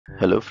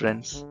Hello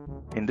friends,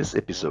 in this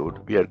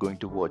episode we are going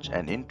to watch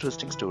an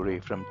interesting story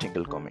from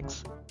Tinkle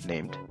Comics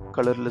named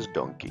Colorless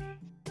Donkey.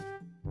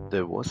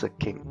 There was a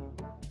king.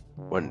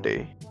 One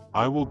day,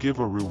 I will give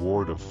a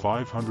reward of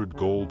 500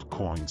 gold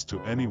coins to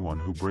anyone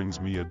who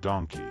brings me a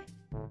donkey.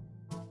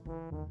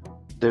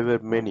 there were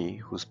many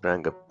who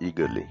sprang up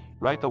eagerly.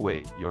 Right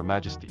away, Your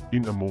Majesty.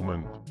 In a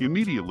moment,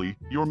 immediately,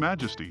 Your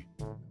Majesty.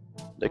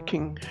 The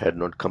king had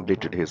not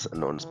completed his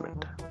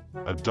announcement.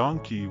 A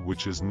donkey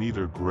which is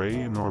neither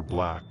gray nor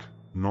black,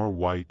 nor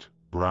white,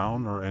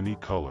 brown or any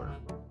color.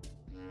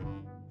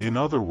 In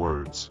other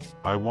words,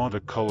 I want a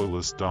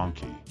colorless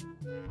donkey.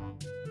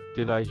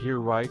 Did I hear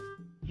right?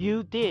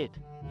 You did.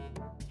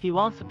 He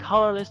wants a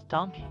colorless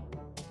donkey.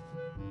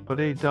 But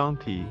a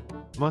donkey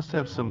must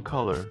have some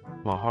color,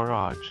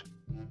 Maharaj.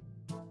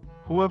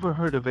 Whoever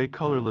heard of a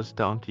colorless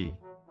donkey?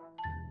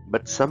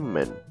 But some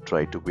men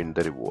tried to win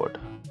the reward.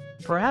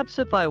 Perhaps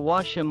if I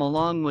wash him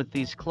along with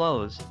these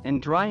clothes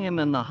and dry him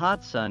in the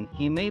hot sun,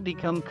 he may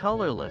become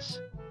colorless.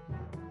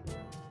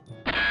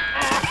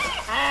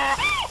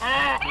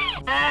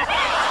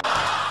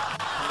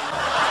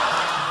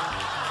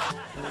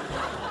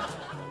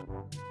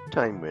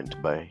 Time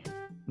went by.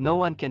 No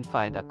one can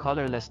find a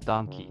colorless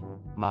donkey,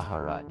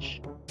 Maharaj.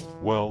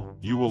 Well,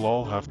 you will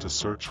all have to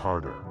search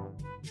harder.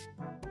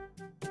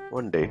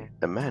 One day,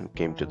 a man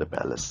came to the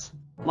palace.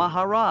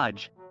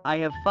 Maharaj, I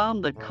have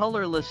found the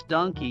colorless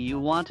donkey you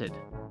wanted.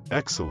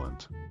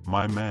 Excellent,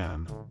 my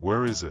man,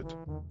 where is it?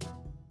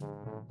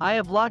 I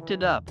have locked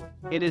it up.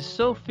 It is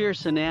so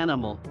fierce an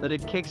animal that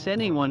it kicks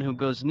anyone who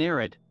goes near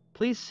it.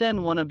 Please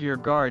send one of your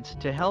guards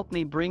to help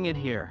me bring it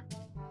here.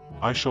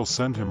 I shall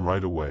send him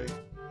right away.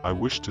 I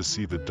wish to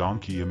see the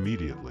donkey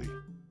immediately.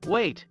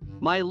 Wait,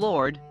 my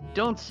lord,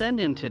 don't send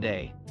him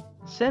today.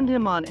 Send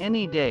him on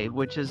any day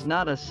which is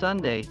not a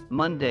Sunday,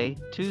 Monday,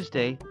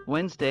 Tuesday,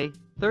 Wednesday,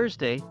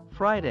 Thursday,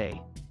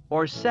 Friday,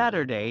 or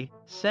Saturday.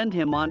 Send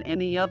him on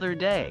any other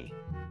day.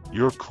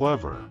 You're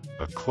clever.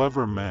 A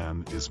clever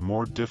man is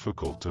more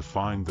difficult to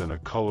find than a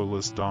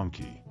colorless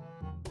donkey.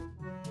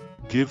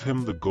 Give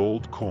him the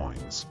gold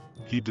coins.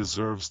 He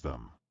deserves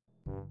them.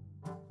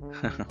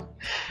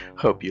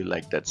 Hope you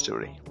liked that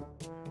story.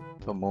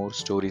 For more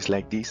stories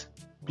like these,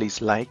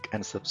 please like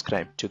and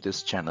subscribe to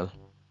this channel.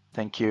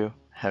 Thank you.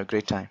 Have a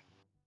great time.